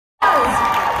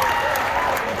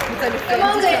Come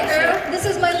on, Dacre. This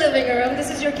is my living room. This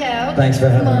is your couch. Thanks for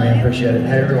having me. I appreciate it.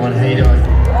 Hey everyone, how you doing?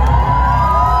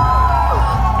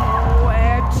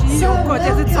 So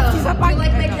welcome. Do you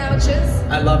like my couches?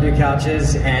 I love your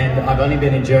couches, and I've only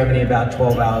been in Germany about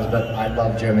 12 hours, but I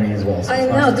love Germany as well. So I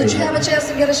know. Did you have a chance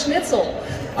to get a schnitzel?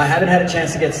 I haven't had a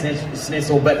chance to get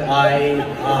schnitzel, but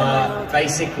I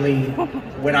basically,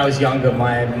 when I was younger,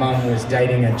 my mum was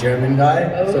dating a German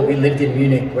guy, so we lived in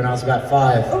Munich when I was about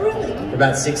 5. Oh, really? For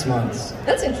about 6 months.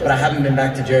 That's interesting. But I haven't been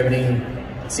back to Germany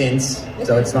since,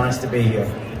 so it's nice to be here.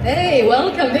 Hey,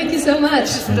 welcome. Thank you so much.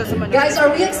 Guys, are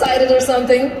we excited or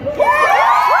something?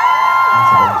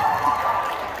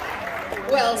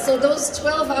 Well, so those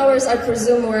 12 hours, I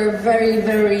presume, were very,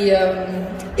 very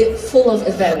full of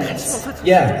events.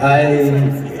 Yeah,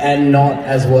 and not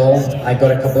as well. I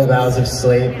got a couple of hours of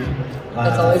sleep.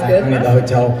 That's always good. I'm in the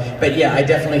hotel. But yeah, I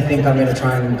definitely think I'm going to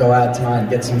try and go out tonight and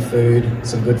get some food,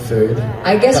 some good food.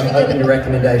 I guess so I'm open to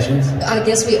recommendations. I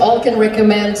guess we all can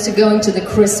recommend to going to the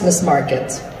Christmas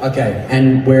market. Okay,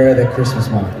 and where are the Christmas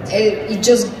markets? You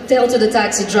just tell to the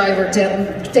taxi driver,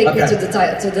 take me to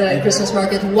the Christmas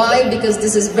market. Why? Because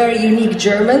this is very unique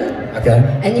German. Okay.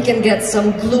 And you can get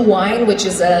some blue wine, which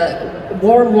is a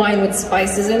warm wine with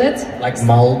spices in it. Like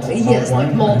mulled wine? Yes,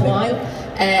 like mulled wine.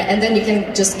 And then you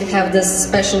can just have this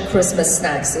special Christmas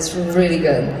snacks. It's really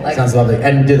good. Like, sounds lovely.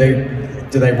 And do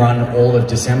they run all of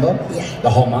December? Yeah. The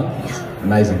whole month? Yeah.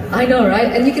 Amazing. I know,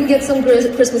 right? And you can get some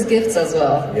Christmas gifts as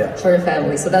well for your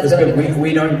family. So that's good.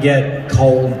 We don't get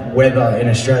cold weather in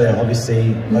Australia,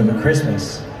 obviously, over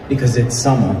Christmas because it's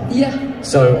summer. Yeah.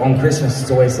 So on Christmas, it's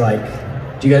always like,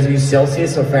 do you guys use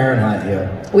Celsius or Fahrenheit here?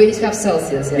 We have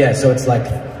Celsius, yeah. Yeah, so it's like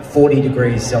 40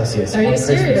 degrees Celsius on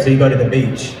Christmas. So you go to the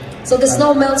beach. So the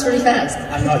snow melts really fast.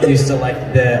 I'm not used to like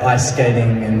the ice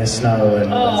skating and the snow and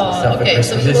stuff at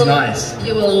Christmas. It's nice.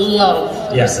 You will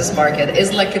love Christmas market.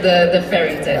 It's like the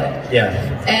fairy tale. Yeah.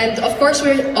 And of course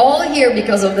we're all here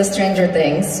because of the Stranger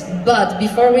Things. But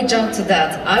before we jump to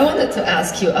that, I wanted to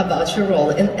ask you about your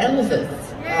role in Elvis.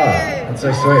 Oh, that's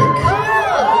so sweet.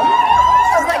 Oh,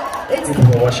 it's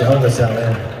people watch Elvis out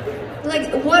there.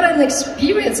 Like, what an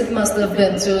experience it must have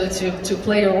been to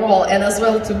play a role and as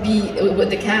well to be with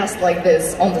the cast like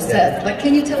this on the set. Like,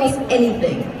 can you tell us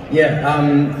anything?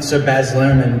 Yeah, so Baz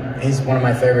Luhrmann, he's one of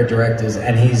my favorite directors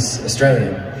and he's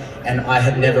Australian. And I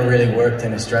had never really worked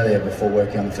in Australia before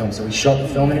working on the film. So we shot the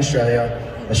film in Australia,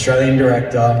 Australian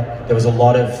director, there was a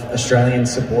lot of Australian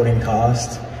supporting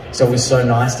cast. So it was so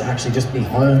nice to actually just be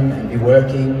home and be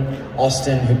working.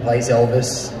 Austin, who plays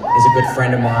Elvis, is a good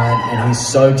friend of mine, and he's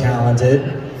so talented.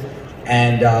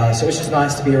 And so it's just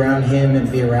nice to be around him and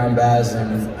be around Baz.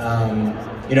 And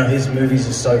you know, his movies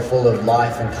are so full of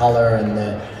life and color, and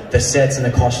the sets and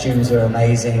the costumes are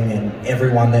amazing. And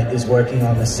everyone that is working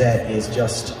on the set is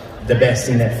just the best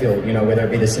in their field. You know, whether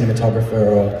it be the cinematographer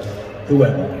or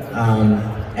whoever.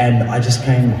 And I just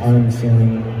came home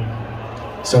feeling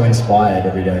so inspired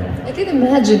every day. I can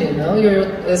imagine, you know,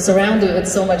 you're surrounded with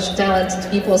so much talented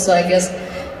people, so I guess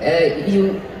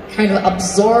you kind of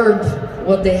absorb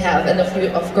what they have, and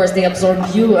of course they absorb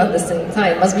you at the same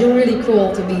time. It must be really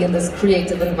cool to be in this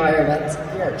creative environment.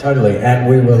 Yeah, totally. And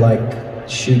we were like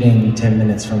shooting 10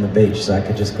 minutes from the beach, so I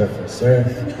could just go for a surf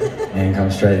and come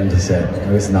straight into set.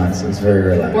 It was nice. It was very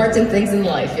relaxed. Important things in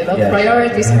life, you know,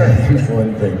 priorities first.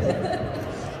 Important things.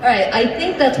 All right, I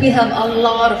think that we have a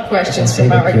lot of questions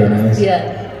from our audience.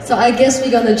 Yeah, so I guess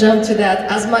we're gonna jump to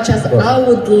that. As much as I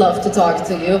would love to talk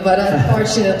to you, but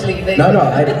unfortunately, they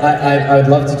I'd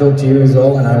love to talk to you as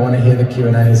well, and I want to hear the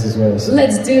Q&As as well. So.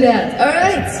 Let's do that. All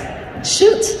right,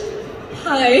 shoot.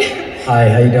 Hi. Hi,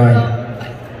 how you doing?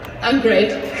 I'm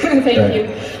great. Thank you.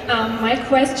 My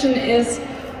question is,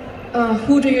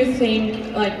 who do you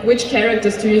think, like, which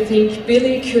characters do you think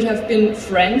Billy could have been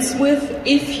friends with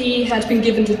if he had been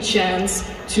given the chance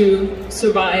to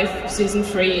survive season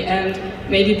 3 and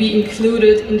maybe be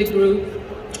included in the group?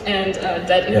 And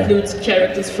that includes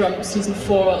characters from season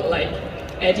 4, like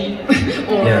Eddie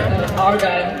or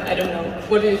Argyle. I don't know.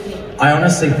 What do you think? I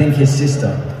honestly think his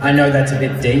sister. I know that's a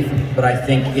bit deep, but I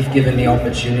think if given the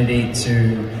opportunity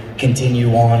to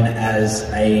continue on as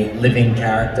a living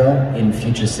character in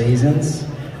future seasons,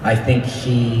 I think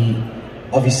he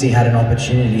obviously had an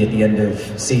opportunity at the end of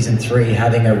season 3,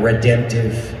 having a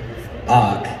redemptive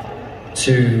arc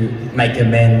to make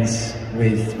amends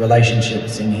with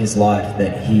relationships in his life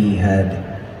that he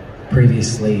had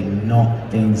previously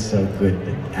not been so good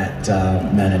at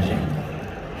managing.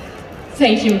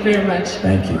 Thank you very much.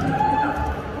 Thank you.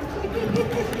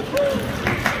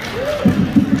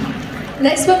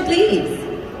 Next one, please.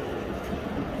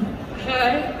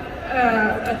 Hi,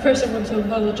 first I want to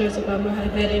apologize about my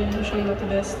heading, which I'm not the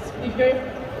best speaker.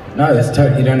 No, that's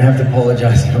totally, you don't have to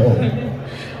apologize at all.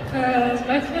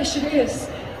 My question is,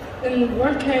 in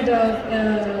what kind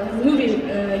of movie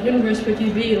universe would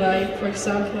you be, like, for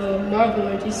example, Marvel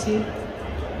or DC?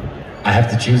 I have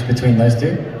to choose between those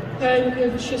two? You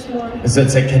can choose one. So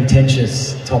it's a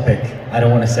contentious topic. I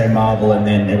don't want to say Marvel and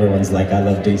then everyone's like, I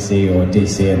love DC, or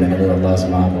DC and then everyone loves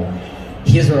Marvel.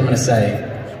 Here's what I'm going to say.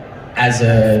 As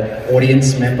an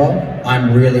audience member,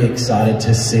 I'm really excited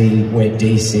to see where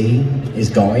DC is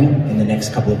going in the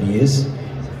next couple of years.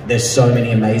 There's so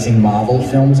many amazing Marvel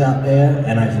films out there,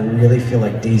 and I really feel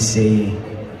like DC,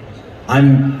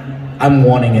 I'm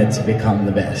wanting it to become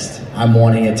the best. I'm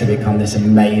wanting it to become this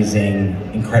amazing,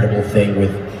 incredible thing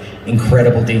with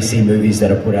incredible DC movies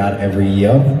that are put out every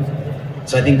year.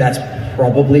 So I think that's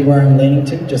probably where I'm leaning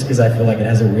to, just because I feel like it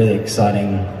has a really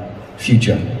exciting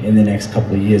future in the next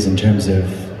couple of years in terms of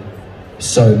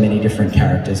so many different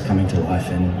characters coming to life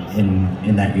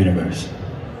in that universe.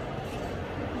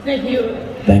 Thank you.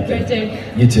 Thank you. Great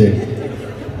day. You too.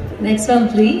 Next one,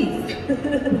 please.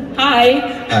 Hi.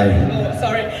 Hi. Oh,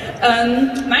 sorry.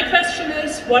 My question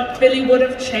is, what Billy would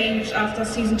have changed after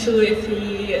season 2 if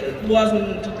he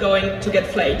wasn't going to get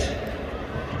flayed?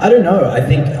 I don't know. I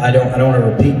think I don't want to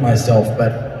repeat myself,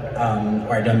 but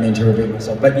or I don't mean to repeat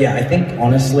myself. But yeah, I think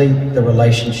honestly the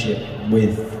relationship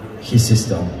with his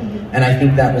sister, and I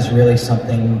think that was really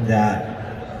something that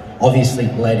obviously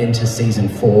bled into season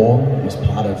 4. It was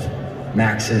part of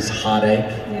Max's heartache,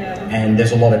 and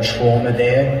there's a lot of trauma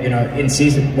there. You know,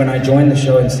 when I joined the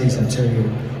show in season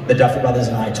 2, the Duffer Brothers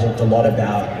and I talked a lot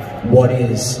about what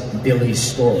is Billy's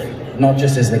story. Not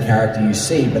just as the character you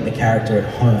see, but the character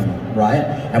at home, right?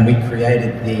 And we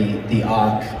created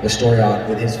the story arc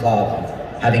with his father,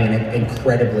 having an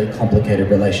incredibly complicated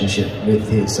relationship with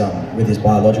his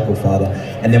biological father.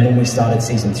 And then when we started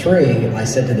season 3, I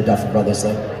said to the Duffer Brothers,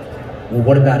 like, well,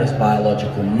 what about his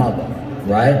biological mother,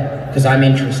 right? Because I'm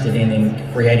interested in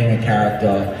creating a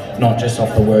character, not just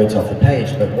off the words off the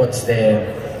page, but what's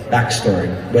their backstory?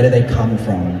 Where do they come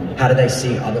from? How do they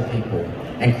see other people?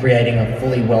 And creating a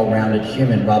fully well-rounded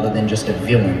human rather than just a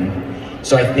villain.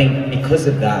 So I think because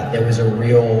of that, there was a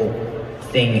real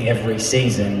thing every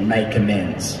season, make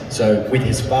amends. So with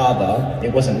his father,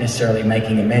 it wasn't necessarily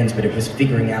making amends, but it was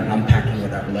figuring out and unpacking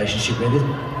what that relationship with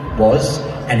it was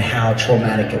and how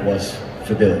traumatic it was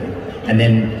for Billy. And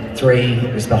then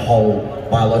 3 was the whole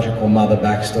biological mother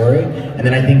backstory. And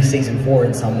then I think season 4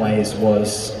 in some ways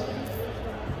was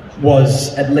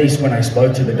at least when I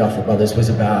spoke to the Duffer Brothers, was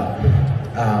about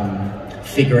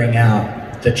figuring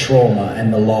out the trauma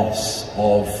and the loss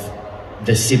of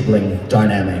the sibling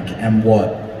dynamic and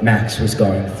what Max was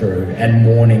going through, and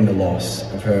mourning the loss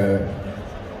of her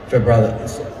brother.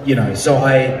 You know, so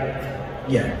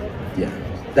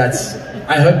that's,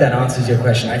 I hope that answers your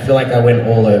question. I feel like I went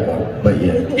all over, but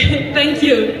yeah. Thank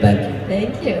you. Thank you.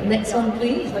 Thank you. Next one,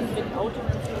 please.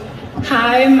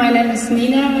 Hi, my name is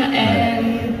Nina,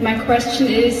 and my question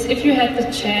is, if you had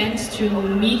the chance to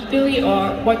meet Billy,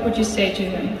 or what would you say to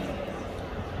him?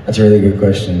 That's a really good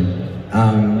question.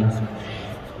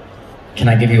 Can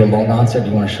I give you a long answer, or do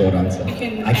you want a short answer?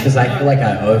 Because I feel like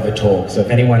I over-talk, so if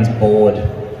anyone's bored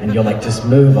and you're like, just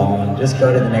move on, just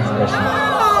go to the next question.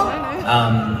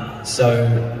 So,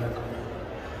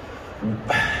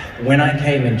 when I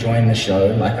came and joined the show,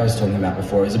 like I was talking about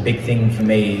before, it was a big thing for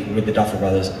me with the Duffer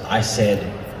Brothers. I said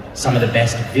some of the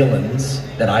best villains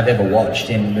that I've ever watched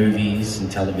in movies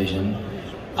and television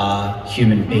are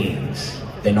human beings.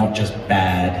 They're not just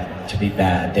bad to be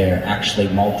bad. They're actually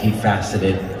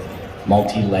multifaceted,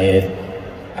 multi-layered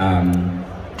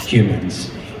humans.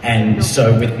 And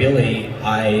so with Billy,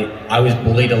 I was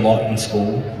bullied a lot in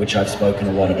school, which I've spoken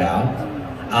a lot about.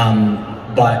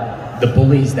 But the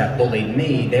bullies that bullied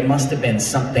me, there must have been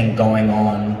something going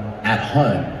on at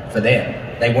home for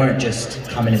them. They weren't just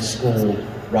coming to school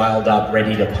riled up,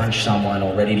 ready to punch someone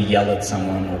or ready to yell at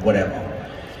someone or whatever.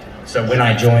 So when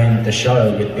I joined the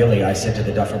show with Billy, I said to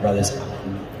the Duffer Brothers,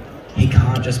 he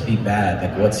can't just be bad.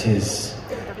 Like, what's his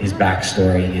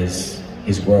backstory,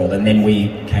 his world? And then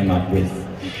we came up with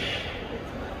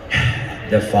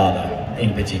the father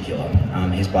in particular,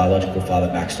 his biological father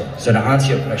backstory. So to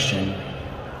answer your question,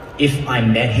 if I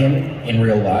met him in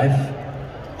real life,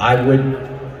 I would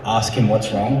ask him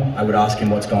what's wrong. I would ask him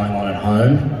what's going on at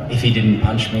home, if he didn't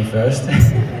punch me first.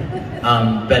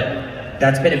 But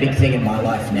that's been a big thing in my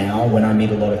life now, when I meet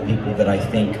a lot of people that I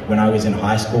think when I was in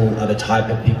high school are the type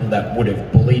of people that would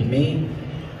have bullied me.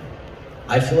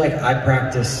 I feel like I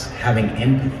practice having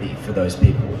empathy for those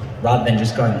people, rather than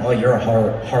just going, oh, you're a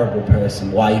horrible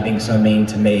person, why are you being so mean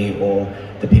to me or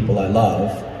the people I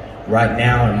love? right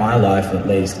now in my life at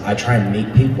least, I try and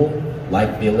meet people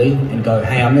like Billy and go,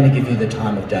 hey, I'm going to give you the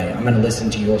time of day. I'm going to listen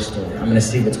to your story. I'm going to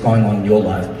see what's going on in your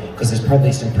life, because there's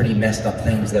probably some pretty messed up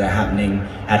things that are happening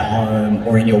at home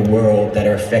or in your world that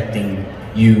are affecting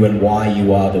you and why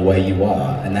you are the way you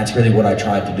are. And that's really what I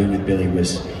tried to do with Billy,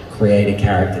 was create a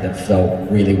character that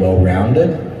felt really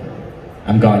well-rounded.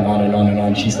 I'm going on and on and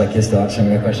on. She's like, you're still answering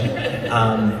my question.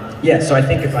 Yeah, so I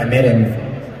think if I met him,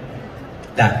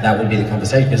 that would be the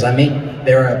conversation, because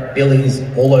there are Billys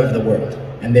all over the world,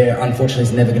 and there unfortunately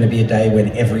is never going to be a day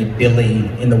when every Billy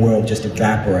in the world just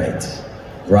evaporates,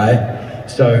 right?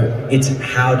 So it's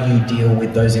how do you deal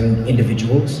with those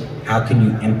individuals? How can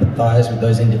you empathize with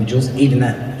those individuals, even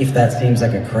if that seems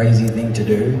like a crazy thing to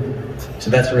do? So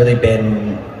that's really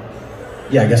been,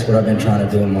 yeah, I guess what I've been trying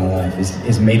to do in my life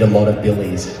is meet a lot of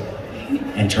Billys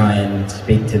and try and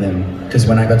speak to them. Because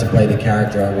when I got to play the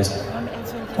character, I was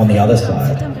on the other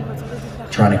side,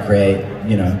 trying to create,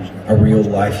 you know, a real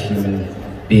life human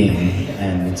being,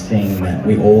 and seeing that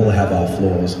we all have our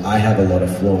flaws. I have a lot of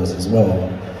flaws as well,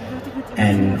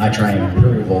 and I try and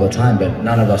improve all the time, but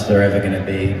none of us are ever going to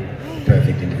be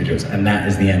perfect individuals, and that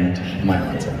is the end of my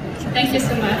answer. Thank you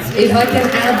so much. If I can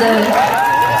add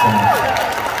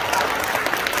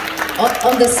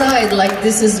on the side, like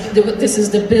this is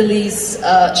the Billy's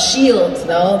shield,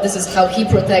 no? This is how he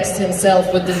protects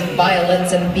himself with this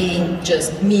violence and being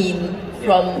just mean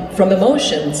from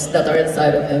emotions that are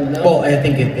inside of him, no? Well, I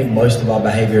think most of our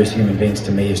behavior as human beings,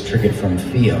 to me, is triggered from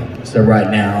fear. So right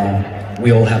now,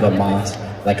 we all have a mask,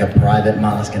 like a private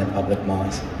mask and a public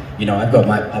mask. You know, I've got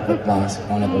my public mask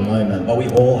on at the moment, but we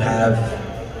all have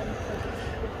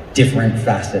different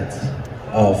facets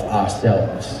of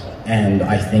ourselves. And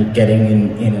I think getting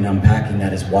in and unpacking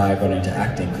that is why I got into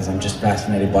acting, because I'm just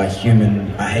fascinated by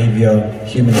human behavior,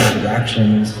 human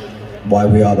interactions, why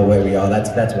we are the way we are.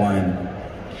 That's why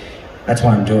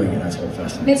I'm doing it. That's what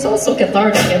fascinates me. It's also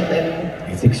cathartic, and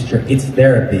it's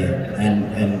therapy,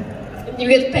 and you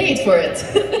get paid for it.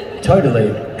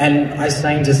 Totally. And I was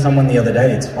saying to someone the other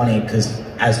day, it's funny because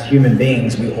as human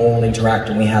beings, we all interact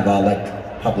and we have our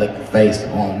like public face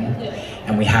on,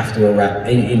 and we have to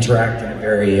interact in a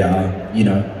very, you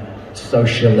know,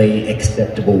 socially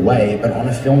acceptable way. But on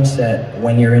a film set,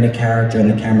 when you're in a character and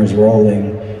the camera's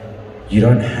rolling, you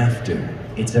don't have to.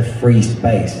 It's a free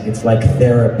space. It's like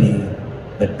therapy,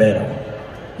 but better.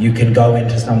 You can go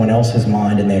into someone else's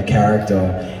mind and their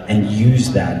character and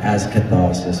use that as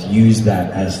catharsis, use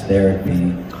that as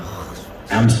therapy.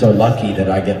 I'm so lucky that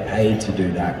I get paid to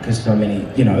do that, because so many,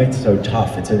 you know, it's so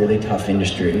tough. It's a really tough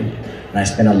industry, and I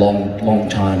spent a long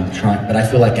time trying, but I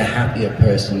feel like a happier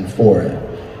person for it,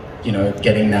 you know,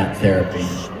 getting that therapy.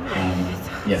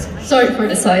 Yeah. Sorry for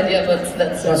the side, yeah, but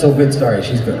that's... That's all good, sorry,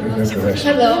 she's good.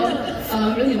 Hello,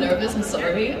 I'm really nervous, I'm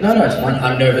sorry. No, it's fine,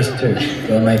 I'm nervous too,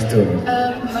 so it makes two of them.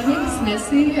 My name is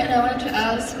Nessie, and I wanted to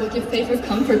ask what your favorite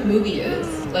comfort movie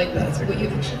is. Like, That's what you...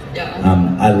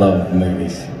 Yeah. I love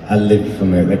movies. I live for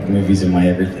movies are my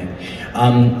everything.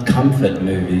 Comfort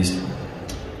movies.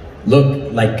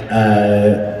 Look, like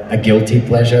a guilty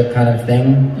pleasure kind of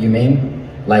thing, you mean?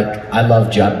 Like, I love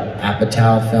Judd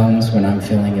Apatow films when I'm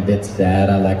feeling a bit sad.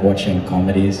 I like watching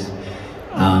comedies.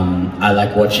 I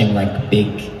like watching like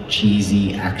big,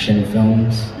 cheesy action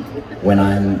films when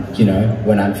I'm, you know,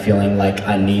 when I'm feeling like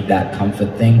I need that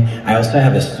comfort thing. I also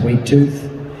have a sweet tooth,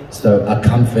 so a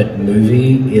comfort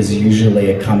movie is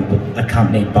usually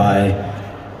accompanied by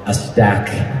a stack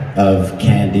of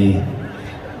candy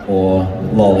or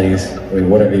lollies, or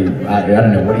whatever I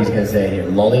don't know, what are you going to say here?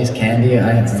 Lollies, candy?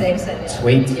 Same.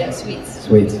 Sweets? Yeah, sweets.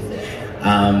 Sweets.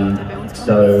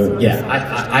 So yeah,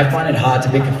 I find it hard to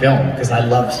pick a film because I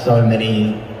love so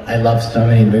many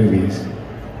movies.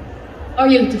 How are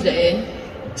you today?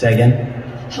 Say again?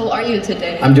 How are you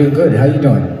today? I'm doing good. How are you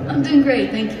doing? I'm doing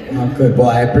great, thank you. Oh, good. Well,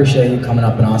 I appreciate you coming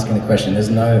up and asking the question. There's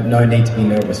no need to be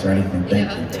nervous or anything.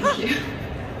 Thank you. Thank you.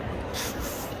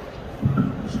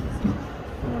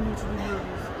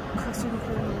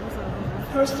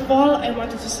 First of all, I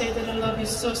wanted to say that I love you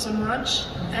so much,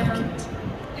 and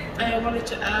I wanted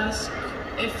to ask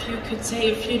if you could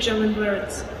say a few German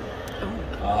words.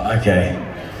 Oh, okay.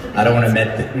 I don't want to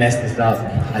mess this up.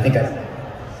 I think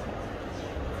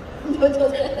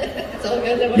It's all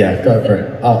good. Yeah, go for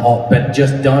it. But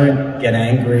just don't get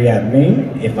angry at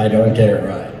me if I don't get it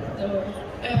right.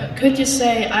 Could you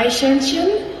say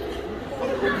Eichhörnchen?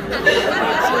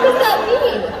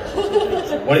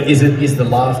 What is it? Is the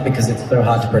laugh because it's so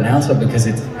hard to pronounce, or because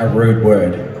it's a rude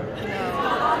word?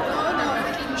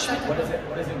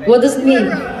 What does it mean?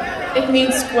 It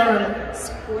means squirrel.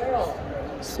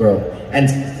 Squirrel. And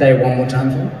say it one more time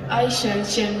for me.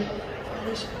 Eichhörnchen.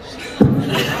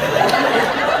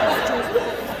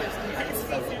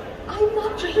 I'm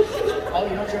not German. Oh,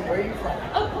 you're not German. Where are you from?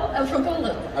 Oh, I'm from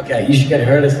Poland. Okay, you should get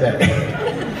her to say.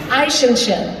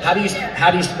 Eichenschen. How do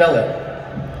you spell it?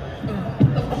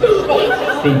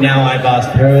 See, now I've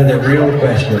asked her the real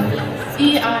question.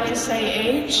 Eichenschen.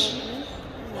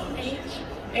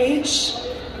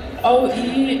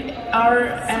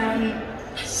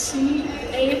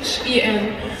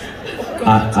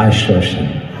 Eichenschen.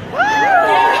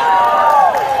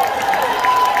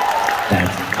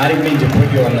 Thanks. I didn't mean to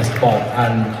put you on the spot.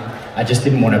 I just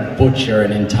didn't want to butcher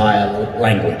an entire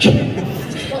language.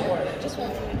 Just one word.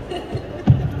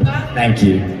 Thank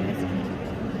you.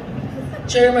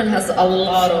 German has a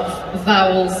lot of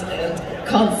vowels and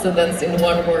consonants in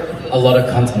one word. A lot of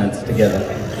consonants together.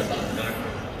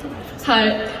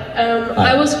 Hi.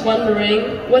 I was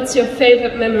wondering, what's your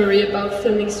favorite memory about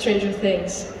filming Stranger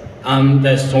Things?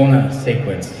 The sauna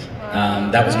sequence.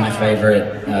 That was my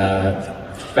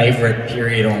favorite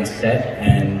period on set,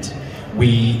 and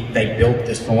they built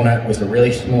the sauna. It was a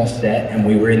really small set, and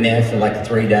we were in there for like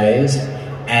 3 days,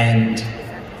 and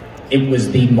it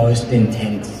was the most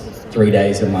intense 3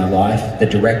 days of my life. The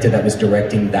director that was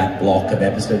directing that block of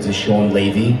episodes is Sean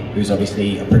Levy, who's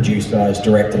obviously a producer, has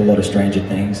directed a lot of Stranger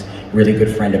Things, really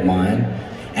good friend of mine,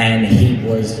 and he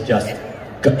was just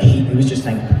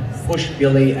saying, push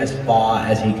Billy as far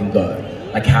as he can go.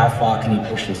 Like, how far can he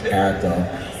push this character?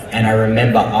 And I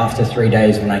remember after 3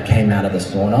 days when I came out of the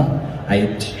sauna,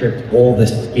 I stripped all the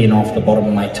skin off the bottom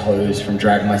of my toes from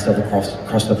dragging myself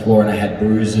across the floor, and I had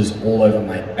bruises all over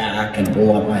my back and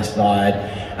all up my side.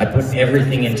 I put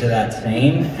everything into that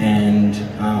scene, and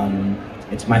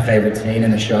it's my favorite scene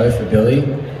in the show for Billy.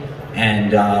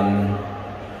 And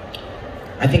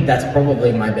I think that's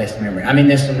probably my best memory. I mean,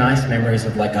 there's some nice memories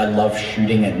of, like, I love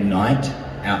shooting at night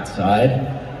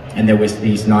outside. And there was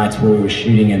these nights where we were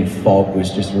shooting and fog was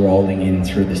just rolling in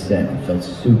through the set. It felt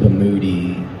super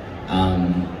moody.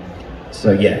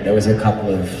 So yeah, there was a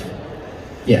couple of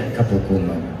cool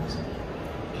moments.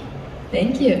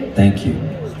 Thank you. Thank you.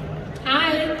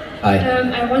 Hi. Hi.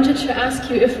 I wanted to ask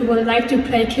you if you would like to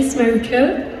play Kiss, Marry,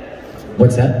 Kill.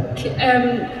 What's that?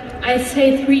 I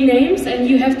say 3 names, and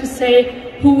you have to say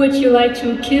who would you like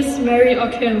to kiss, marry, or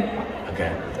kill.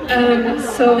 Okay.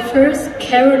 So first,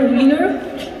 Carol Wheeler.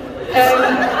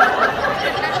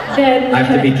 Then I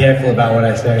have to be careful about what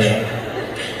I say, right?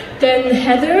 Then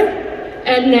Heather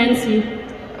and Nancy.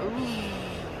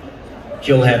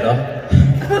 Kill Heather.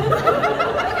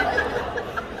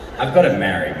 I've got to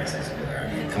marry Mrs. Wheeler. I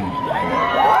mean, come on.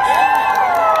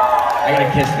 I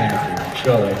gotta kiss Nancy,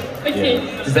 surely. Okay.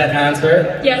 Yeah. Does that answer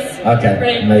it? Yes. Okay.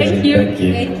 Great. Amazing. Thank you. Thank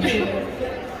you. Thank you.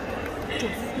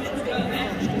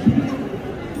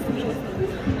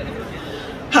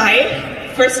 Hi.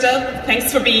 First up,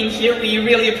 thanks for being here. We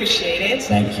really appreciate it.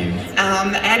 Thank you.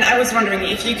 And I was wondering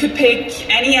if you could pick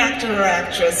any actor or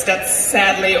actress that's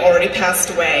sadly already passed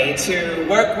away to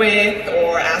work with,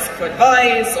 or ask for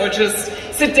advice, or just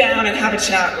sit down and have a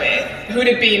chat with. Who'd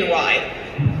it be and why?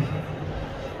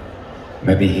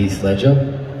 Maybe Heath Ledger?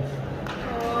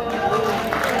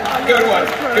 Good one.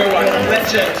 Good one.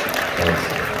 Legend. Yes.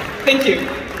 Thank you.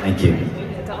 Thank you.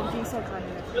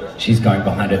 She's going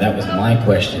behind her. That was my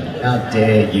question. How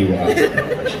dare you ask that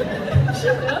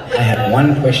question? I had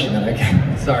one question that I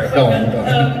can. Sorry, go on.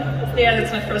 Yeah,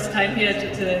 that's my first time here to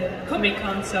the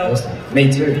Comic-Con, so... Awesome.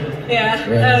 Me too. Yeah.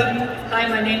 Really? Hi,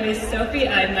 my name is Sophie.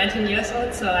 I'm 19 years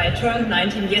old, so I turned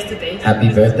 19 yesterday. Happy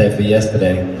birthday for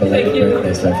yesterday. Belated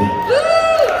birthday, Sophie.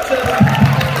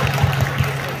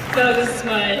 So this is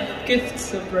my gift,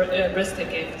 so birthday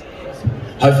gift.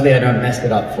 Hopefully I don't mess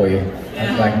it up for you.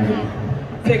 Yeah.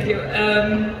 Thank you.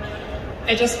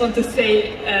 I just want to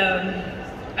say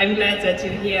I'm glad that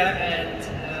you're here,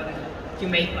 and you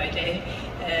made my day.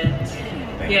 And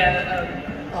yeah,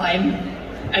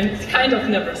 I'm kind of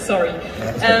nervous. Sorry.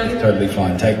 That's totally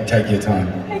fine. Take your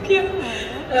time. Thank you.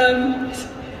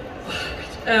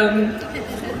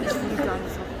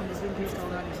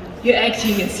 Your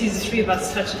acting in season 3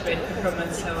 was such a great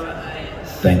performance. So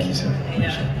Thank you, sir.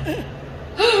 Yeah.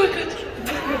 Oh my God.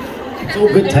 It's all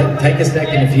good. Take a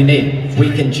second if you need.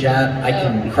 We can chat. I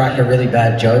can crack a really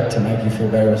bad joke to make you feel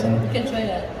better or something. You can try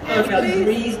that. Or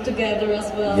breathe together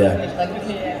as well. Yeah. Like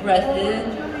breath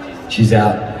in. She's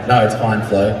out. No, it's fine,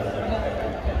 Flo.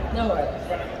 No worries.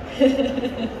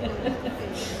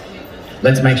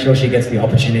 Let's make sure she gets the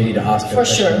opportunity to ask her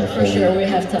question. For sure, we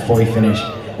have time. Before we finish.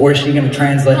 Or is she going to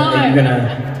translate? Are you going to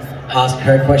ask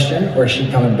her question, or is she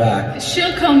coming back?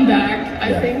 She'll come back,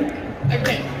 I think.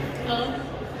 Okay.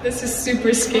 This is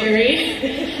super scary.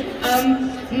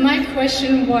 My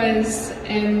question was,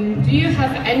 do you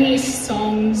have any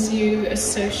songs you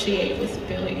associate with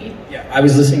Billy? Yeah, I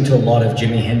was listening to a lot of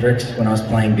Jimi Hendrix when I was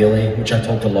playing Billy, which I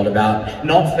talked a lot about.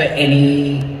 Not for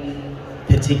any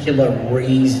particular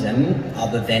reason,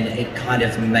 other than it kind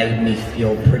of made me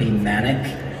feel pretty manic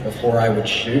before I would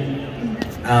shoot.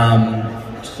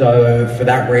 So for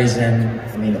that reason,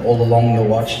 I mean, All Along the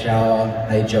Watchtower,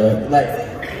 Hey Joe, like,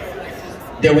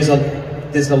 there's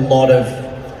a lot of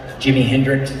Jimi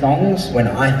Hendrix songs when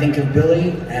I think of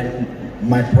Billy, and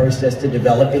my process to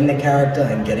developing the character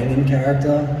and getting in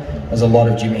character was a lot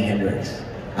of Jimi Hendrix,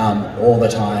 all the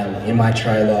time, in my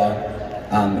trailer,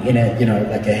 in a, you know,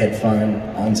 like a headphone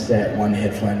on set, one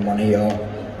headphone, one ear.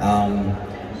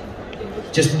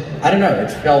 Just, I don't know, it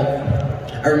felt,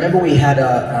 I remember we had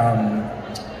a,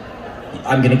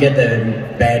 I'm gonna get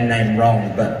the band name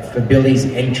wrong, but for Billy's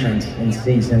entrance in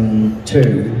season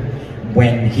 2,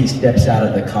 when he steps out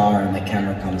of the car and the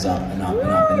camera comes up and up and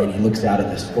up, and then he looks out at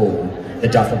the school, the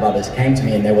Duffer Brothers came to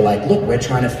me and they were like, look, we're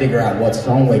trying to figure out what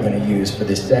song we're gonna use for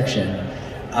this section.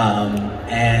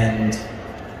 And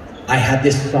I had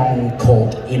this song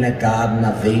called In a Garden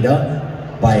of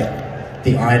Vida by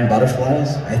the Iron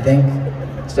Butterflies, I think.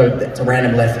 So it's a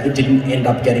random left, it didn't end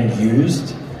up getting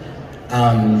used.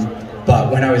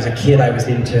 But when I was a kid, I was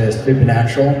into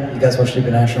Supernatural. You guys watch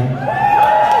Supernatural?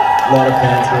 A lot of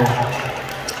fans here.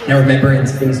 And I remember in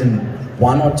season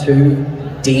 1 or 2,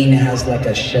 Dean has like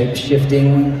a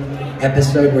shape-shifting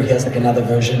episode where he has like another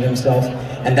version of himself,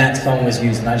 and that song was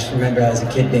used. And I just remember as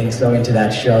a kid being so into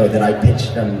that show that I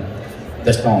pitched them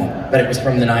the song. But it was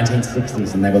from the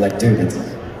 1960s, and they were like, dude, it's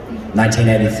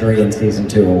 1983 in season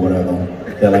 2 or whatever.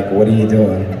 They're like, what are you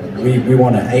doing? We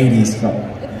want an 80s song.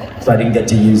 So I didn't get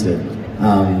to use it.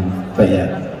 But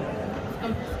yeah.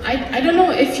 I don't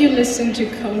know if you listen to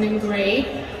Conan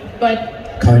Gray,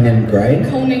 but... Conan Gray?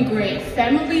 Conan Gray.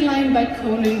 Family Line by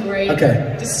Conan Gray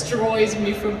destroys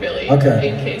me for Billy, in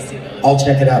case you know. I'll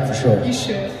check it out for sure. You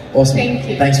should. Awesome. Thank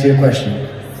you. Thanks for your question.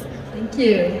 Thank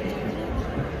you.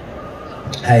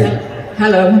 Hey.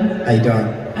 Hello. How you doing?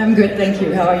 I'm good, thank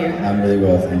you. How are you? I'm really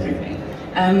well, thank you.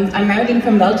 I'm Marilyn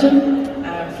from Belgium.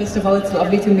 First of all, it's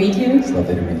lovely to meet you. It's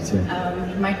lovely to meet you too.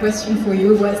 My question for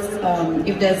you was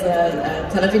if there's a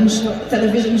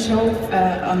television show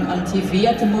on TV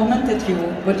at the moment that you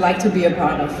would like to be a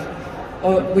part of,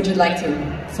 or would you like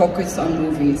to focus on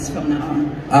movies from now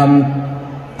on?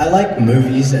 I like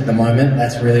movies at the moment.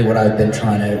 That's really what I've been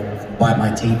trying to bite my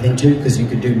teeth into, because you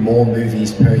could do more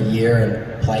movies per year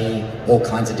and play all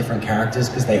kinds of different characters,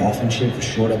 because they often shoot for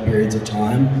shorter periods of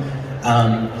time.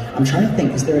 I'm trying to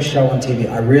think, is there a show on TV?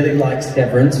 I really like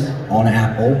Severance on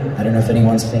Apple. I don't know if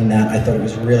anyone's seen that. I thought it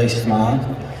was really smart.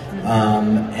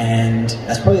 And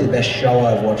that's probably the best show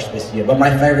I've watched this year. But my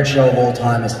favorite show of all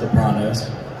time is Sopranos.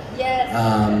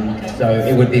 Yes. So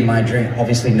it would be my dream.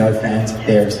 Obviously no fans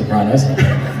there of Sopranos.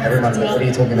 Everyone's like, what are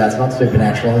you talking about? It's not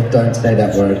Supernatural. Don't say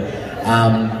that word.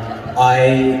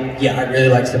 I really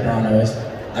like Sopranos.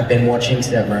 I've been watching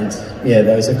Severance. Yeah,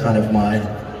 those are kind of my...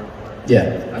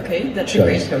 Okay, that's a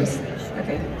great choice.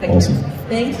 Okay, thank you.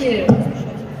 Thank you.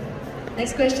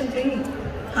 Next question, please.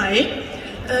 Hi.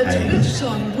 To which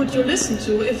song would you listen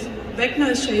to if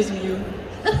Wagner is chasing you?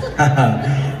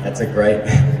 That's a great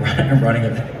running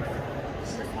event.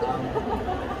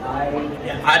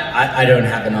 I don't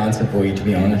have an answer for you, to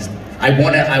be honest. I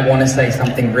want to say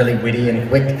something really witty and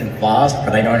quick and fast,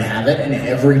 but I don't have it. And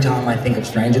every time I think of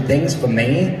Stranger Things, for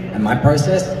me and my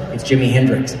process, it's Jimi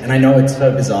Hendrix. And I know it's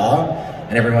so bizarre,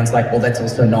 and everyone's like, well, that's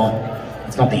also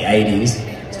it's not the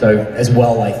 80s. So as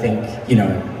well, I think, you know,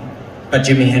 but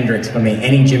Jimi Hendrix for me,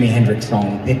 any Jimi Hendrix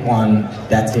song, pick one,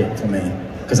 that's it for me.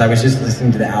 Because I was just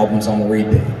listening to the albums on the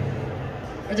repeat.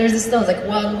 Or there's this song like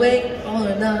one way or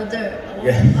another.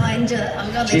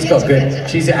 Yeah. She's got good.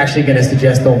 She's actually going to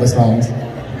suggest all the songs.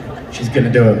 She's going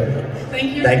to do it.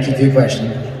 Thank you. Thank you for your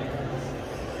question.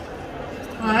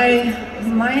 Hi,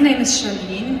 my name is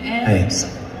Charlene, and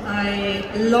I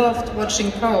loved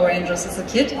watching Power Rangers as a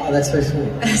kid. Oh, that's so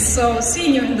sweet. So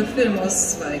seeing you in the film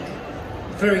was like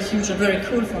very huge and very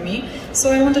cool for me.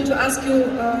 So I wanted to ask you,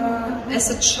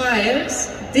 as a child,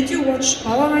 did you watch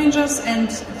Power Rangers? And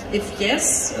if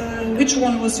yes, which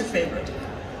one was your favorite?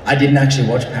 I didn't actually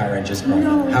watch Power Rangers growing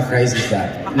up. How crazy is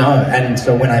that? No, and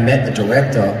so when I met the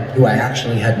director, who I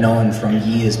actually had known from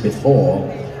years before,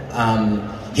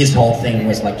 his whole thing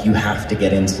was like, you have to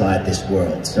get inside this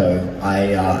world. So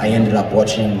I ended up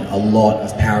watching a lot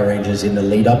of Power Rangers in the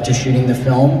lead up to shooting the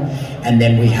film, and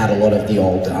then we had a lot of the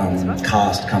old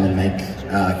cast come and make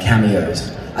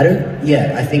cameos.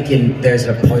 I think there's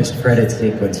a post-credit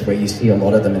sequence where you see a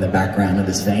lot of them in the background of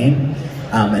the scene,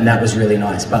 and that was really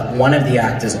nice. But one of the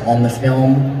actors on the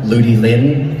film, Ludi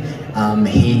Lin,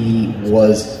 he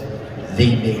was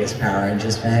the biggest Power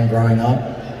Rangers fan growing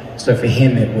up. So for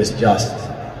him, it was just,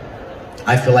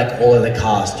 I feel like all of the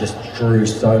cast just drew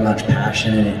so much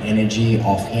passion and energy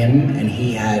off him, and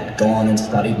he had gone and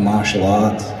studied martial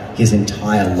arts his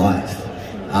entire life.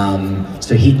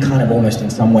 So he kind of almost in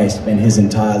some ways spent his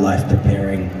entire life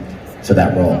preparing for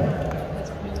that role.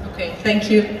 Okay, thank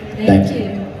you. Thank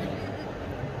you.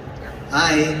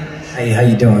 Hi. Hey, how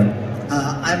you doing?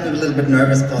 I'm a little bit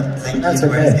nervous, but thank That's you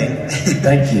for okay. asking.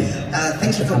 Thank you.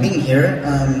 Thank you for being here.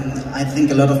 I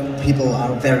think a lot of people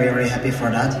are very, very happy for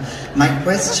that. My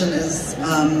question is,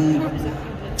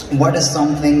 what is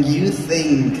something you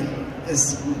think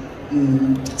is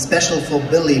special for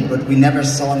Billy, but we never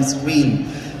saw on screen?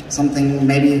 Something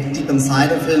maybe deep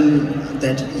inside of him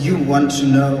that you want to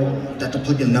know, that the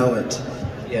people know it?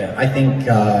 Yeah, I think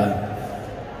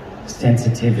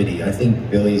sensitivity. I think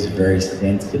Billy's a very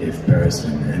sensitive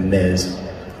person, and there's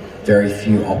very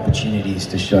few opportunities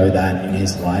to show that in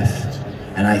his life.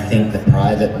 And I think the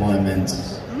private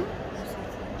moments,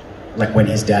 like when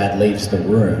his dad leaves the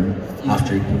room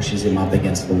after he pushes him up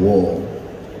against the wall,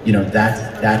 you know,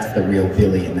 that's the real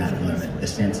Billy in that moment, the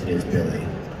sensitive Billy.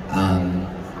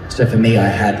 So for me, I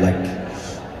had like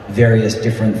various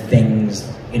different things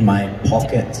in my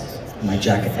pockets, in my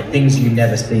jacket, things you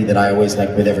never see that I always like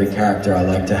with every character. I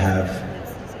like to have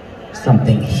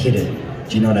something hidden,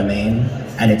 do you know what I mean?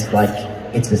 And it's like,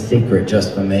 it's a secret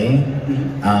just for me.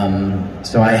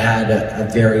 So I had a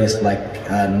various like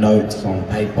notes on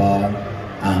paper,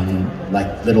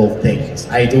 like little things.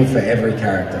 I do it for every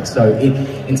character. So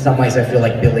in some ways I feel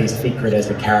like Billy's secret as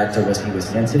a character was he was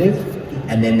sensitive,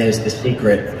 and then there's the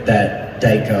secret that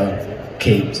Dacre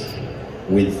keeps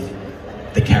with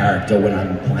the character when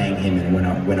I'm playing him and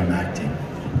when I'm acting.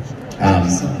 Thank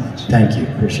you so much. Thank you,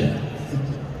 appreciate it.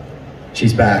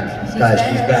 She's back, guys,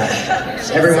 she's back.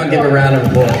 Everyone give a round of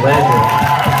applause.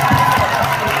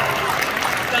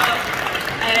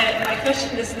 My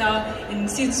question is now, in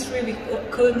season 3 we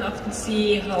couldn't often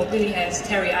see how Billy has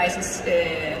Terry eyes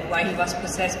while he was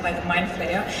possessed by the Mind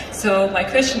Flayer. So my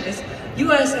question is,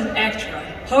 you as an actor,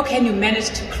 how can you manage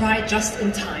to cry just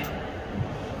in time?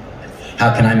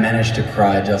 How can I manage to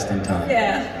cry just in time?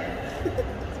 Yeah.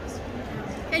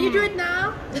 Can you do it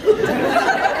now?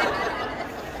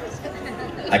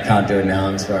 I can't do it now,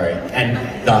 I'm sorry. And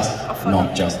thus,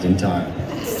 not just in time.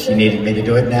 She needed me to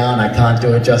do it now, and I can't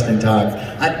do it just in time.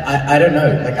 I don't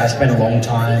know, like I spent a long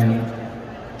time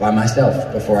by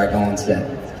myself before I go on set.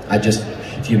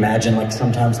 If you imagine, like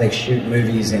sometimes they shoot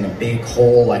movies in a big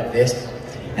hall like this,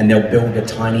 and they'll build a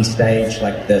tiny stage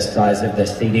like the size of the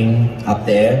seating up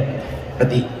there, but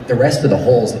the rest of the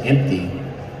hall's empty.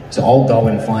 So I'll go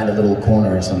and find a little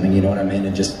corner or something, you know what I mean,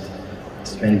 and just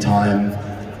spend time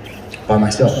by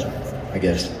myself, I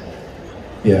guess.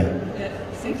 Yeah.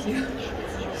 Thank you.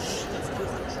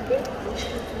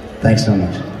 Thanks so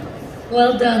much.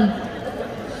 Well done.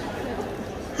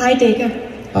 Hi, Dacre.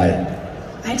 Hi.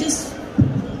 I just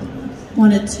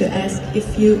wanted to ask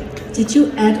did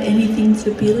you add anything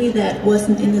to Billy that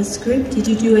wasn't in the script? Did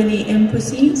you do any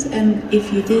emphases? And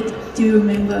if you did, do you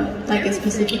remember like a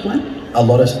specific one? A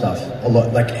lot of stuff.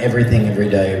 Like everything every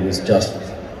day was just,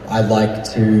 I like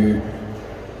to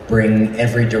bring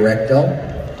every director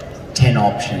 10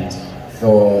 options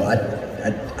for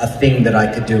a thing that I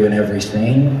could do in every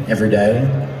scene, every day.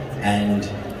 And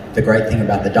the great thing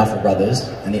about the Duffer Brothers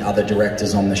and the other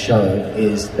directors on the show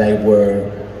is they were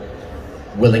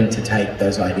willing to take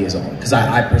those ideas on. Because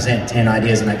I present 10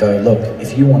 ideas and I go, look,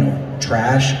 if you want to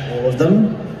trash all of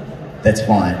them, that's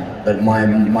fine. But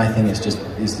my thing is just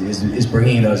is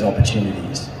bringing those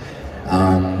opportunities.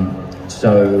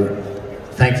 So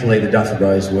thankfully the Duffer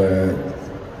Bros were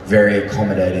very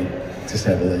accommodating, to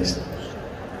say the least.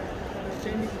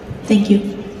 Thank you.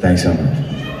 Thanks so much.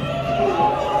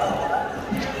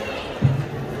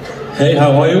 Hey,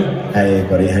 how are you? Hey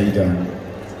buddy, how you doing?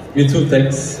 Me too,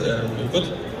 thanks.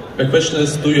 Good. My question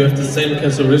is, do you have the same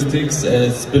characteristics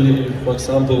as Billy, for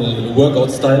example, in the workout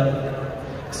style?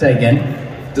 Say again?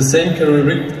 The same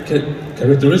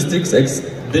characteristics as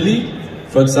Billy,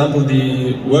 for example,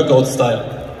 the workout style.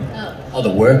 Oh,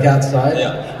 the workout side?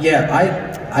 Yeah.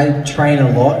 Yeah, I train a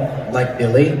lot like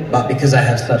Billy, but because I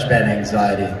have such bad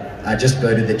anxiety, I just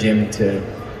go to the gym to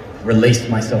release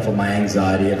myself of my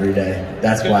anxiety every day.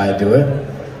 That's why I do it.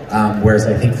 Whereas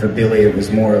I think for Billy, it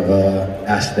was more of a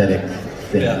aesthetic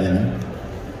thing, yeah. You know?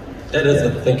 That is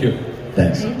it. Thank you.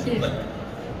 Thanks. Thank you.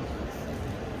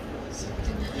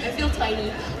 I feel tired.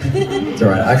 tiny. It's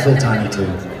alright, I feel tiny too.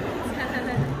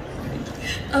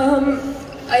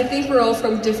 I think we're all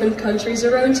from different countries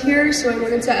around here, so I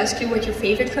wanted to ask you what your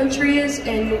favorite country is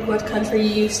and what country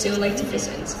you still like to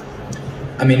visit.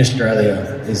 I mean, Australia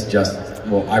is just,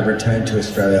 well, I returned to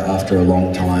Australia after a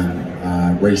long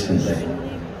time recently.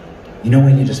 You know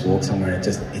when you just walk somewhere,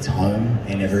 it's home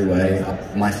in every way.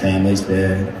 My family's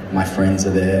there, my friends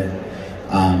are there.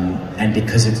 And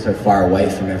because it's so far away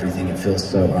from everything, it feels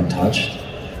so untouched.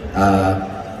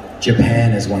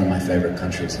 Japan is one of my favorite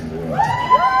countries in the world.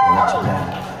 I love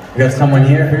Japan. We got someone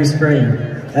here who's screaming.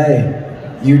 Hey,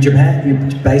 you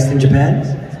based in Japan?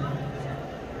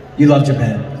 You love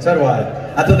Japan. So do I.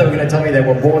 I thought they were going to tell me they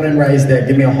were born and raised there.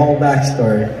 Give me a whole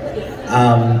backstory.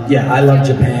 Yeah, I love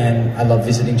Japan. I love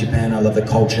visiting Japan. I love the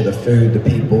culture, the food, the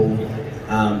people.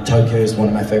 Tokyo is one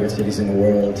of my favorite cities in the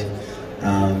world.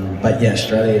 But yeah,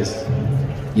 Australia is,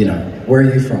 you know, where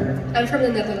are you from? I'm from the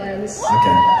Netherlands.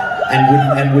 Okay.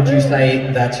 And would you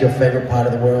say that's your favorite part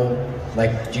of the world?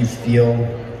 Like, do you feel...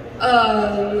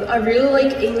 I really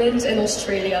like England and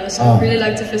Australia, so I'd really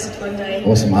like to visit one day.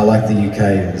 Awesome. I like the UK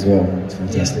as well. It's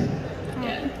fantastic.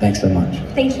 Yeah. Thanks so much.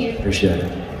 Thank you. Appreciate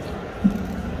it.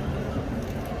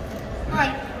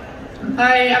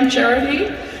 Hi, I'm Charity.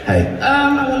 Hey.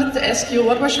 I wanted to ask you,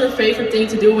 what was your favorite thing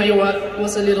to do when you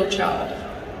was a little child?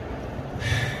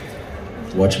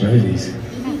 Watch movies.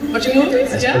 Watching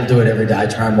movies? I still do it every day. I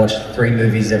try and watch 3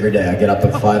 movies every day. I get up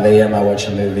at 5 a.m. I watch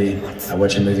a movie. I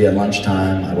watch a movie at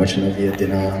lunchtime. I watch a movie at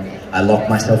dinner. I locked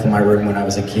myself in my room when I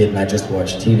was a kid and I just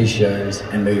watched TV shows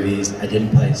and movies. I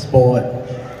didn't play sport.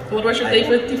 What was your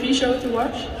favorite TV show to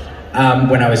watch?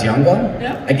 When I was younger,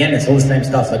 yeah. Again, it's all the same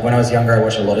stuff. Like when I was younger, I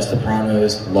watched a lot of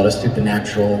Sopranos, a lot of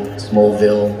Supernatural,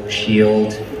 Smallville,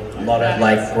 S.H.I.E.L.D., a lot of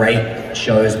like great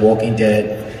shows, Walking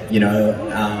Dead, you know,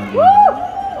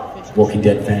 Walking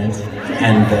Dead fans,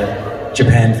 and the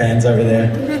Japan fans over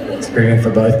there, screaming for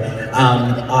both.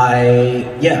 I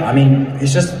mean,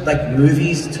 it's just like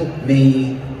movies took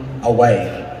me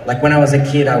away. Like when I was a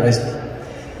kid, I was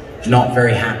not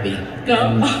very happy.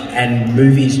 And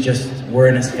movies just were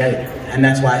an escape, and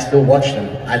that's why I still watch them.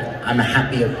 I'm a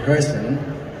happier person,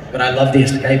 but I love the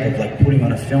escape of like putting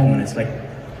on a film, and it's like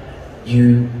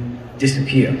you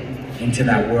disappear into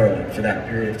that world for that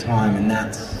period of time, and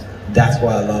that's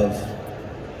why I love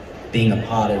being a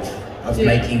part of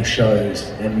making shows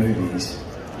and movies.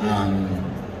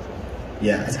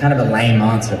 Yeah, it's kind of a lame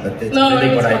answer, but it's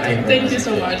really what I did. Thank you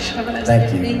so much. Have a nice day.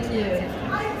 Thank you.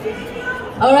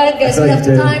 All right, guys, we have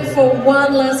time for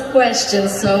one last question,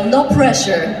 so no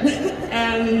pressure.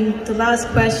 And the last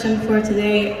question for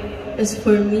today is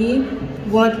for me.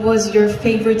 What was your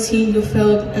favorite scene you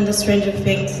filmed in The Stranger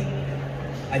Things?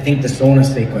 I think the sauna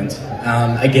sequence.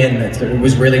 Again, it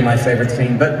was really my favorite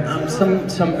scene, but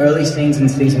some early scenes in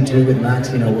season 2 with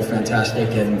Max, you know, were fantastic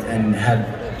and had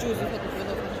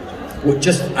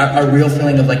just a real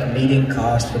feeling of like meeting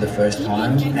cast for the first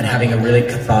time and having a really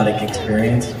cathartic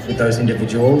experience with those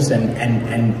individuals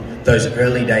and those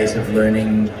early days of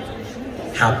learning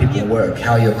how people work,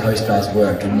 how your co-stars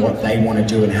work and what they want to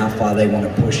do and how far they want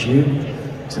to push you.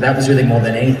 So that was really more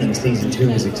than anything. Season 2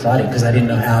 was exciting because I didn't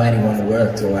know how anyone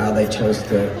worked or how they chose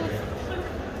to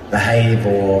behave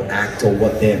or act or were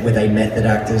they method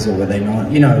actors or were they not?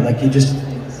 You know, like you just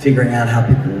figuring out how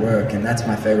people work, and that's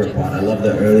my favorite part. I love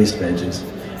the early stages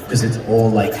because it's all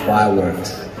like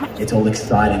fireworks. It's all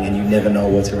exciting and you never know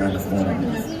what's around the corner.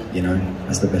 You know,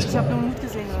 that's the best part.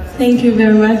 Thank you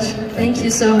very much. Thank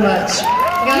you so much.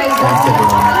 Guys, thanks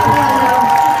everyone.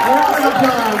 A round of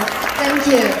applause. Thank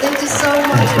you. Thank you so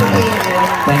much for being here.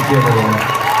 Thank you everyone.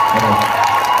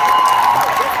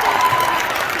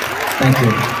 Thank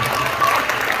you.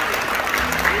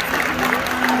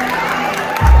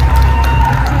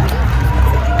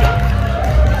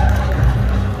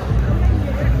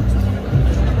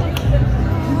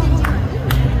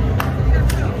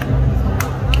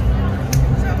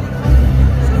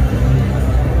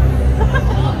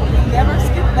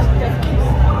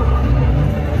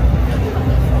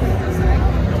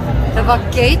 Det var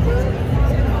Gaten.